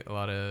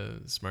lot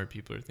of smart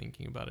people are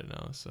thinking about it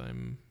now. So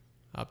I'm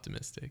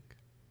optimistic.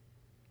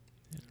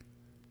 Yeah.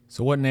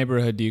 So what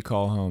neighborhood do you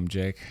call home,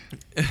 Jake?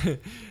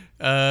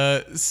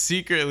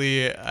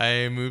 Secretly,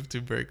 I moved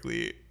to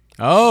Berkeley.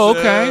 Oh,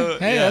 okay. So,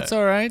 hey, yeah. That's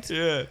all right.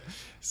 Yeah.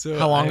 So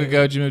how long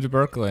ago did you move to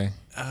Berkeley?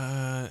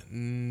 About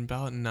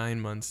 9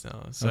 months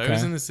now. So okay. I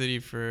was in the city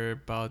for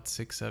about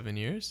 6-7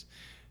 years,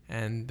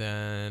 and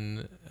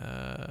then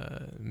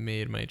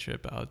made my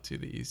trip out to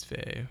the East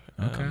Bay.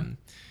 Okay.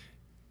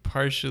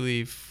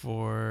 Partially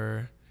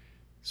for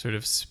sort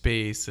of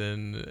space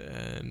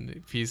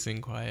and peace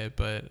and quiet,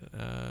 but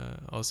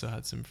also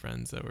had some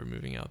friends that were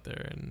moving out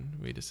there, and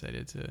we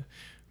decided to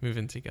move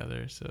in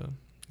together. So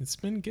it's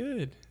been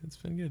good. It's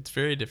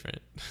very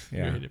different.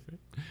 Yeah. Very different.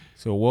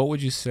 So what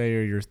would you say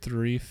are your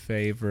 3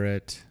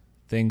 favorite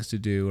things to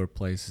do or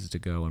places to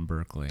go in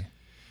Berkeley?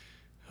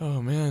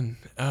 Oh man.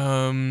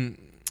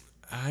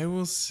 I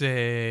will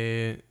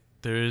say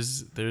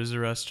there's a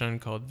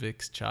restaurant called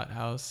Vic's Chat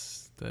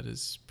House that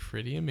is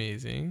pretty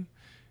amazing.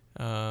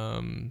 I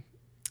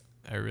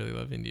really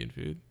love Indian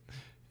food,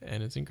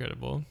 and it's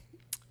incredible.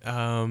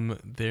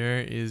 There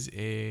is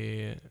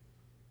a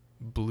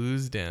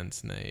blues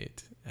dance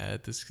night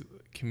at this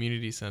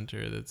community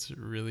center that's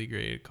really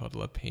great called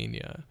La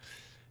Peña,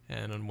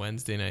 and on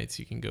Wednesday nights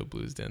you can go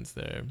blues dance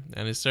there.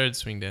 And I started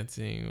swing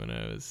dancing when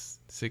I was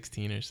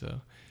 16 or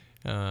so,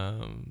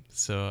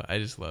 so I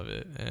just love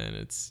it, and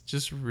it's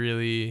just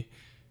really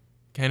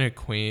kind of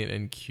quaint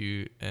and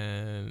cute,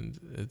 and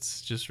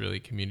it's just really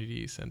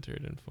community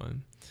centered and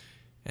fun.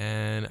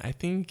 And I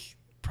think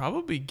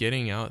probably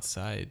getting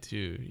outside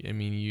too. I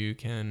mean, you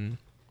can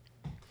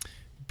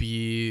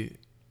be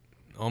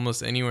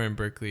almost anywhere in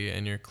Berkeley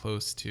and you're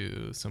close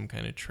to some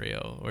kind of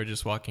trail, or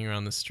just walking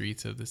around the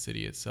streets of the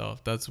city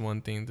itself. That's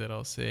one thing that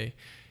I'll say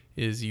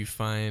is you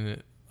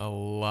find a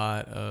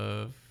lot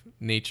of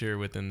nature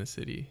within the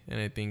city.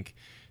 And I think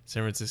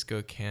San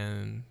Francisco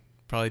can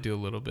probably do a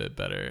little bit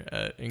better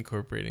at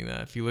incorporating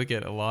that. If you look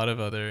at a lot of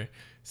other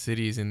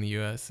cities in the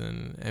US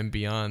and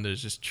beyond,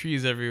 there's just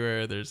trees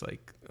everywhere. There's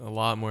like a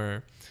lot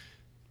more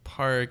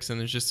parks, and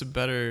there's just a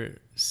better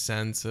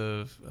sense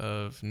of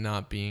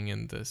not being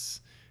in this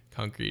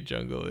concrete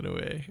jungle in a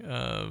way.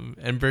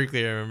 And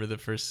Berkeley, I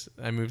remember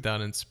I moved out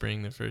in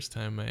spring, the first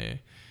time I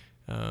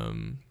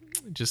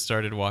just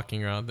started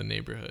walking around the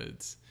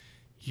neighborhoods.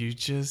 You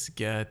just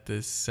get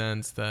this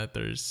sense that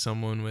there's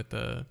someone with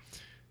a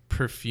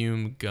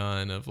perfume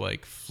gun of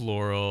like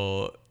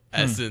floral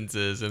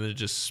essences, and they're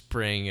just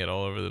spraying it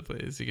all over the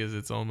place because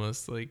it's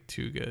almost like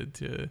too good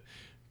to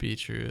be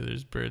true.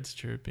 There's birds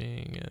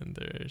chirping, and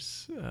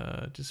there's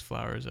just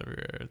flowers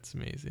everywhere. It's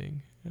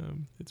amazing.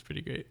 It's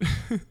pretty great.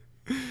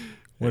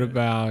 What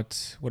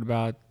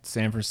about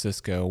San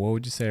Francisco? What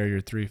would you say are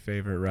your 3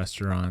 favorite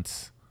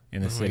restaurants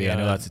in the city? I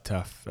know that's a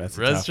tough one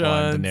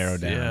to narrow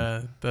down.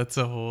 Yeah, that's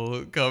a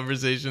whole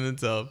conversation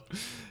itself.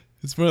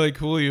 It's more like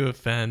who will you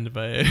offend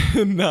by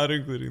not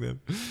including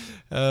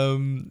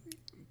them.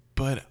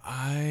 But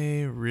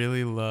I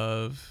really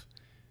love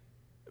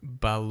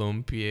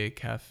Balompié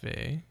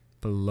Cafe.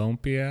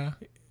 Balompié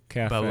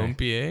Cafe.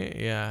 Balompié,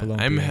 yeah.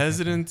 Balompié I'm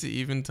hesitant Cafe. to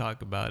even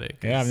talk about it.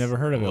 Yeah, I've never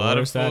heard of it. A lot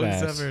of Where's that folks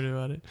at? have heard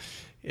about it.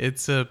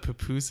 It's a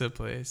pupusa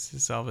place, a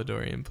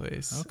Salvadorian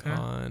place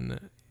on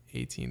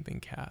 18th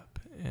and Cap,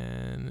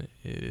 and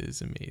it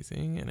is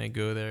amazing. And I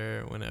go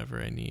there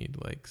whenever I need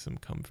like some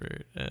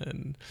comfort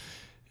and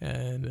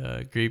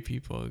great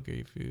people,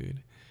 great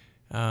food.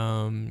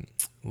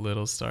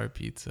 Little Star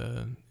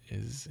Pizza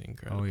is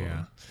incredible. Oh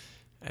yeah,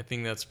 I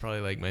think that's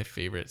probably like my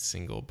favorite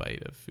single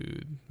bite of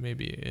food,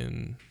 maybe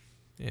in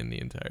the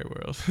entire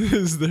world.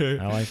 Is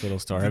there? I like Little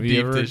Star. Have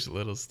you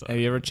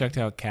ever checked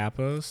out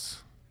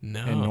Capo's?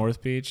 No. In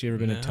North Beach, you ever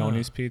been to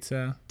Tony's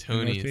Pizza?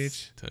 Tony's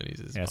Beach? Tony's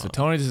is yeah. bomb. So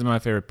Tony's is my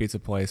favorite pizza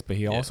place, but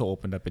he also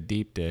opened up a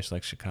deep dish,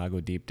 like Chicago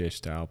deep dish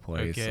style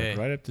place, like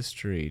right up the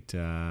street,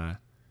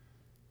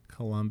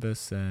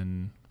 Columbus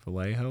and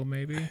Vallejo,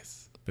 maybe.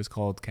 Nice. It's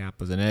called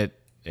Capo's, and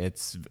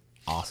it's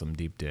awesome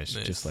deep dish,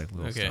 just like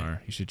Little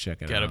Star. You should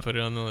check it out. Gotta put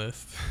it on the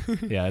list.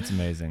 Yeah, it's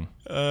amazing.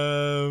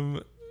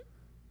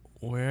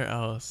 Where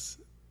else?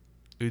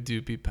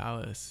 Udupi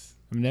Palace.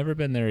 I've never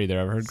been there either.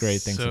 I've heard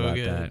great things about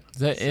that. Is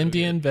that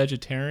Indian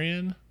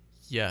vegetarian?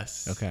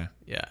 Yes. Okay.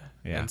 Yeah.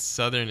 Yeah. And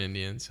Southern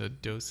Indian, so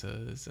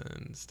dosas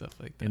and stuff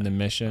like that. In the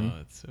Mission.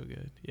 Oh, it's so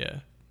good. Yeah.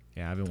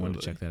 Yeah, I've been wanting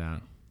to check that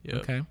out. Yep.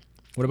 Okay.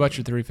 What about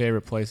your 3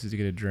 favorite places to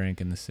get a drink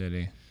in the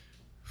city?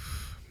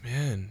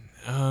 Man,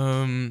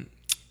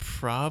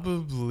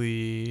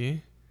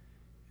 probably.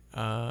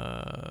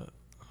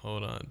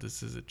 Hold on,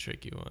 this is a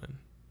tricky one.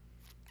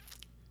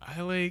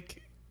 I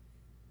like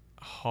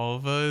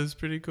Halva is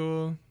pretty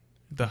cool.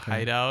 The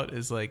Hideout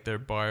is like their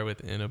bar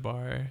within a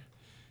bar.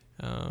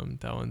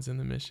 That one's in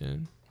the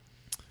Mission.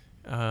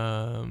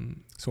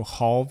 So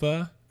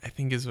Halva, I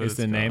think is what is it's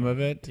the name called. of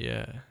it,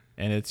 Yeah.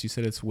 and you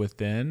said it's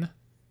within.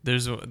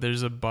 There's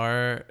a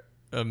bar,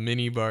 a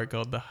mini bar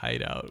called the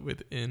Hideout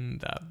within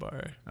that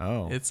bar.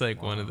 Oh, It's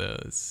like one of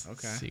those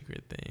Okay.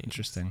 secret things.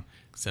 interesting.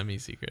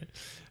 Semi-secret.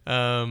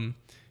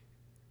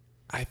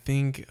 I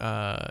think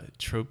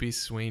Tropi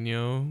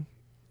Sueño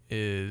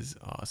is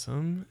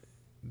awesome.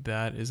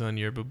 That is on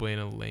Yerba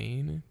Buena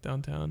Lane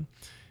downtown.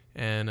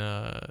 And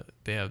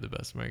they have the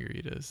best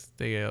margaritas.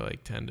 They get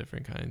like 10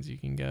 different kinds you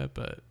can get,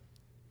 but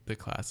the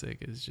classic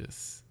is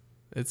just,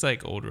 it's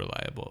like old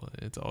reliable.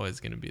 It's always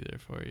going to be there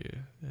for you,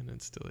 and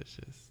it's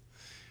delicious.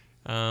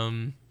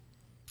 And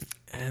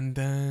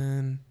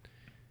then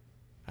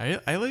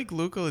I like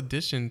Local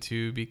Edition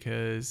too,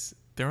 because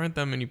there aren't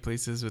that many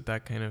places with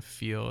that kind of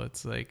feel.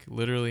 It's like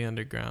literally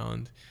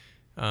underground.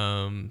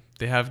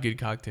 They have good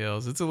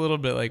cocktails. It's a little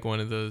bit like one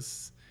of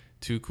those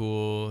too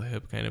cool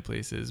hip kind of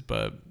places,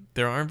 but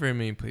there aren't very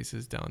many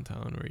places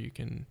downtown where you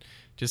can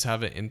just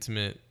have an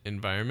intimate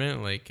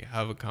environment, like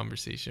have a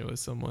conversation with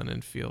someone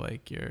and feel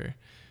like you're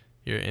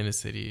in a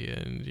city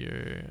and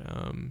you're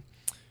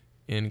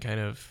in kind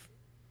of,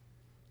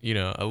 you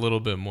know, a little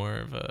bit more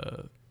of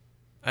a,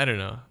 I don't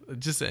know,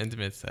 just an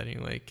intimate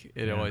setting. Like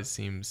it always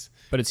seems.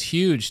 But it's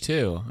huge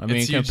too. I mean,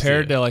 It's huge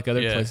compared too. to like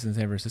other Yeah. places in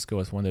San Francisco,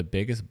 it's one of the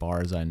biggest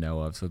bars I know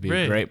of. So it'd be a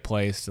Right. great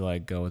place to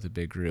like go with a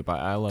big group.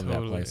 I love that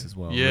Totally. place as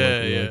well. Yeah,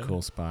 really yeah.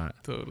 cool spot.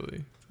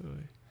 Totally.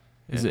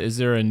 Is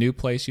there a new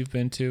place you've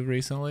been to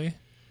recently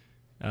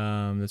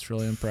that's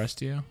really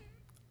impressed you,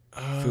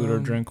 food or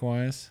drink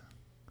wise?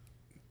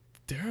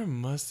 There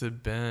must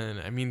have been.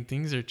 I mean,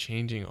 things are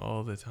changing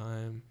all the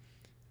time,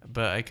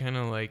 but I kind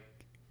of like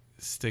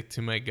stick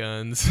to my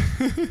guns.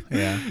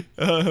 Yeah.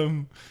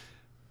 I'm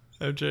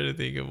trying to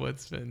think of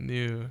what's been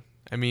new.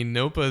 I mean,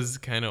 Nopa's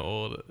kind of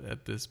old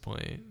at this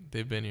point.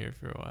 They've been here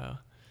for a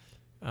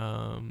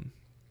while.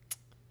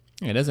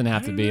 It doesn't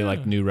have I to don't be know.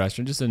 like new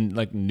restaurant, just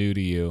like new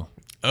to you.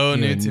 Oh,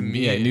 You new know, to me.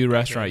 Yeah, new Okay.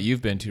 restaurant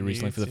you've been to New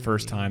recently for the to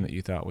first me. time that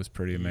you thought was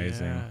pretty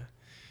amazing. Yeah.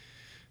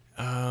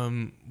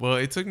 Well,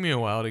 it took me a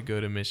while to go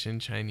to Mission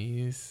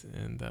Chinese,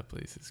 and that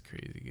place is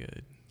crazy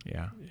good.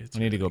 Yeah. It's I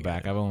need to go really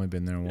back. good. I've only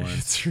been there once.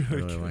 It's really I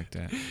really good. liked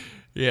it.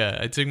 Yeah,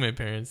 I took my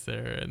parents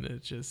there, and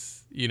it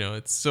just, you know,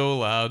 it's so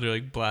loud. They're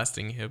like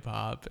blasting hip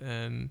hop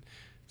and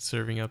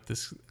serving up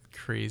this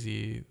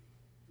crazy,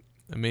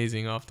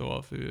 amazing off the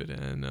wall food,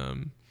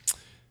 and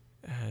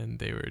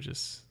they were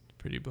just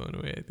pretty blown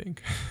away, I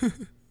think.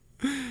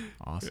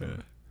 Awesome.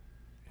 Yeah.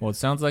 Well, it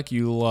sounds like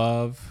you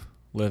love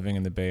living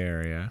in the Bay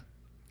Area,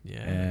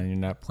 Yeah. and you're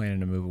not planning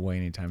to move away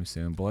anytime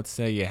soon. But let's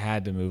say you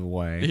had to move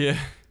away. Yeah.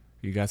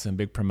 You got some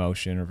big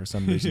promotion, or for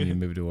some reason you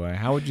moved away.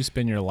 How would you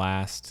spend your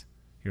last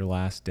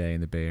day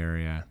in the Bay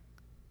Area?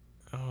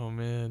 Oh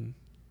man,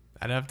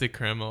 I'd have to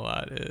cram a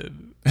lot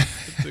in.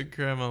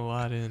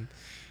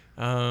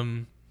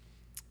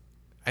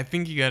 I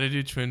think you got to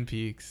do Twin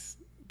Peaks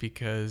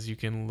because you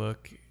can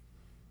look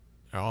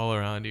all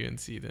around you and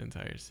see the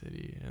entire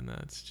city, and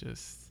that's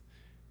just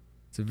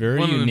It's a very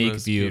one of the unique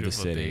most view of the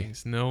beautiful city.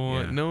 things.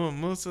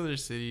 Most other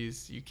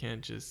cities you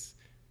can't just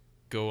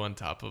go on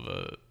top of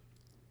a,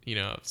 you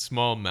know,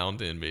 small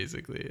mountain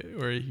basically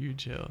or a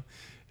huge hill,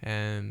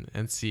 and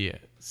see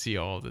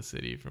all the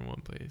city from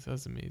one place.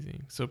 That's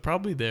amazing. So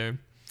probably there.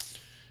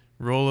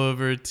 Roll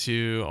over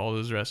to all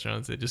those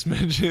restaurants I just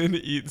mentioned.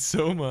 Eat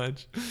so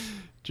much,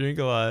 drink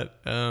a lot.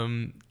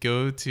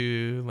 Go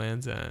to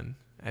Land's End.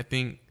 I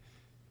think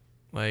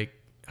like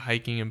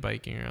hiking and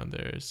biking around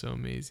there is so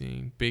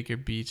amazing. Baker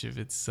Beach if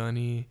it's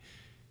sunny.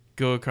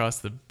 Go across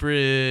the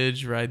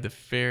bridge, ride the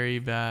ferry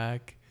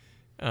back.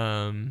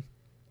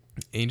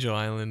 Angel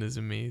Island is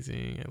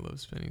amazing. I love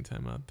spending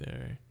time out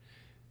there.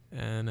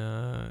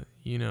 And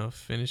you know,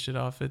 finish it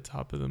off at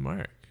Top of the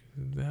Mark.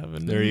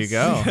 There you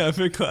go. Have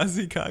a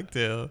classy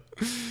cocktail,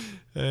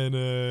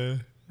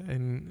 and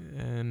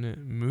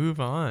move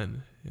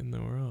on in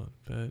the world.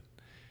 But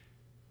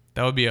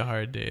that would be a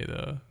hard day,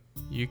 though.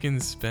 You can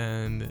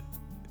spend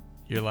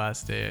your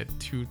last day at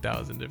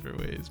 2,000 different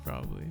ways,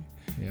 probably.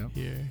 Yep.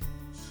 Here,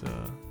 so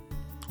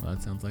Well,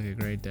 that sounds like a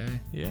great day.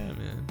 yeah,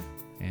 man.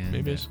 And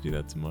Maybe I should do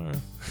that tomorrow.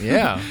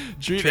 Yeah.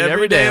 Treat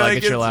every day like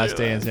it's your last your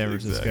day in last- San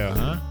Francisco,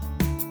 exactly. huh?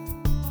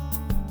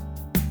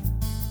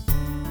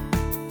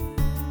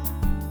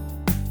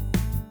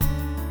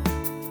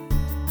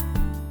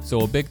 So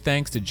a big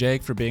thanks to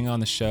Jake for being on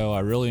the show. I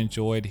really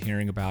enjoyed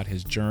hearing about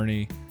his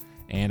journey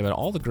and about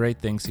all the great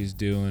things he's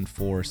doing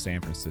for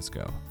San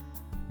Francisco.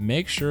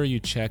 Make sure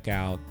you check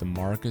out the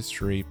Market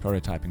Street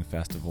Prototyping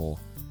Festival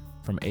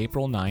from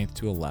April 9th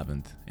to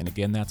 11th. And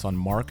again, that's on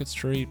Market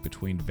Street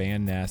between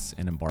Van Ness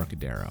and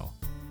Embarcadero.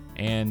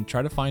 And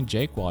try to find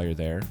Jake while you're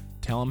there.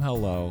 Tell him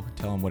hello.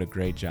 Tell him what a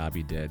great job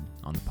he did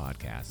on the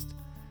podcast.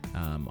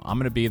 I'm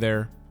going to be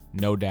there,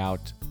 no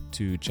doubt,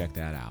 to check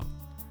that out.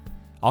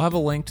 I'll have a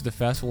link to the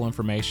festival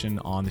information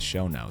on the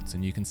show notes,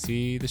 and you can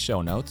see the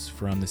show notes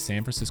from the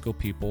San Francisco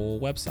People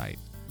website.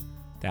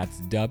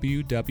 That's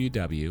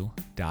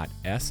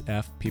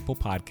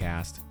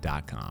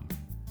www.sfpeoplepodcast.com.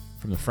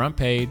 From the front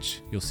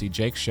page, you'll see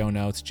Jake's show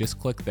notes. Just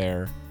click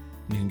there,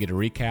 and you can get a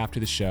recap to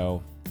the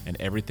show and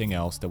everything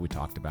else that we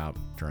talked about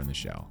during the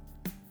show.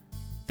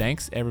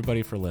 Thanks,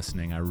 everybody, for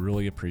listening. I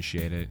really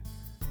appreciate it.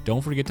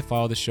 Don't forget to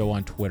follow the show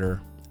on Twitter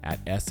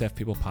at SF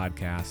People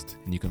Podcast,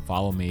 and you can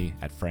follow me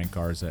at Frank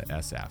Garza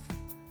SF.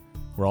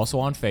 We're also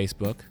on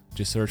Facebook.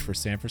 Just search for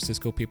San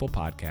Francisco People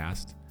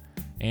Podcast.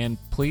 And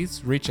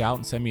please reach out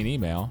and send me an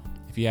email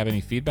if you have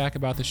any feedback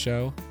about the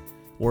show,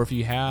 or if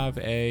you have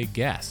a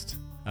guest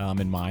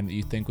in mind that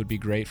you think would be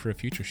great for a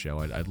future show.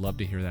 I'd love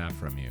to hear that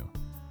from you.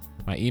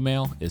 My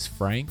email is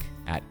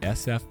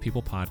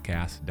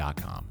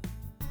frank@sfpeoplepodcast.com.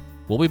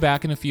 We'll be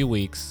back in a few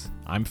weeks.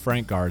 I'm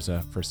Frank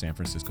Garza for San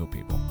Francisco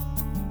People.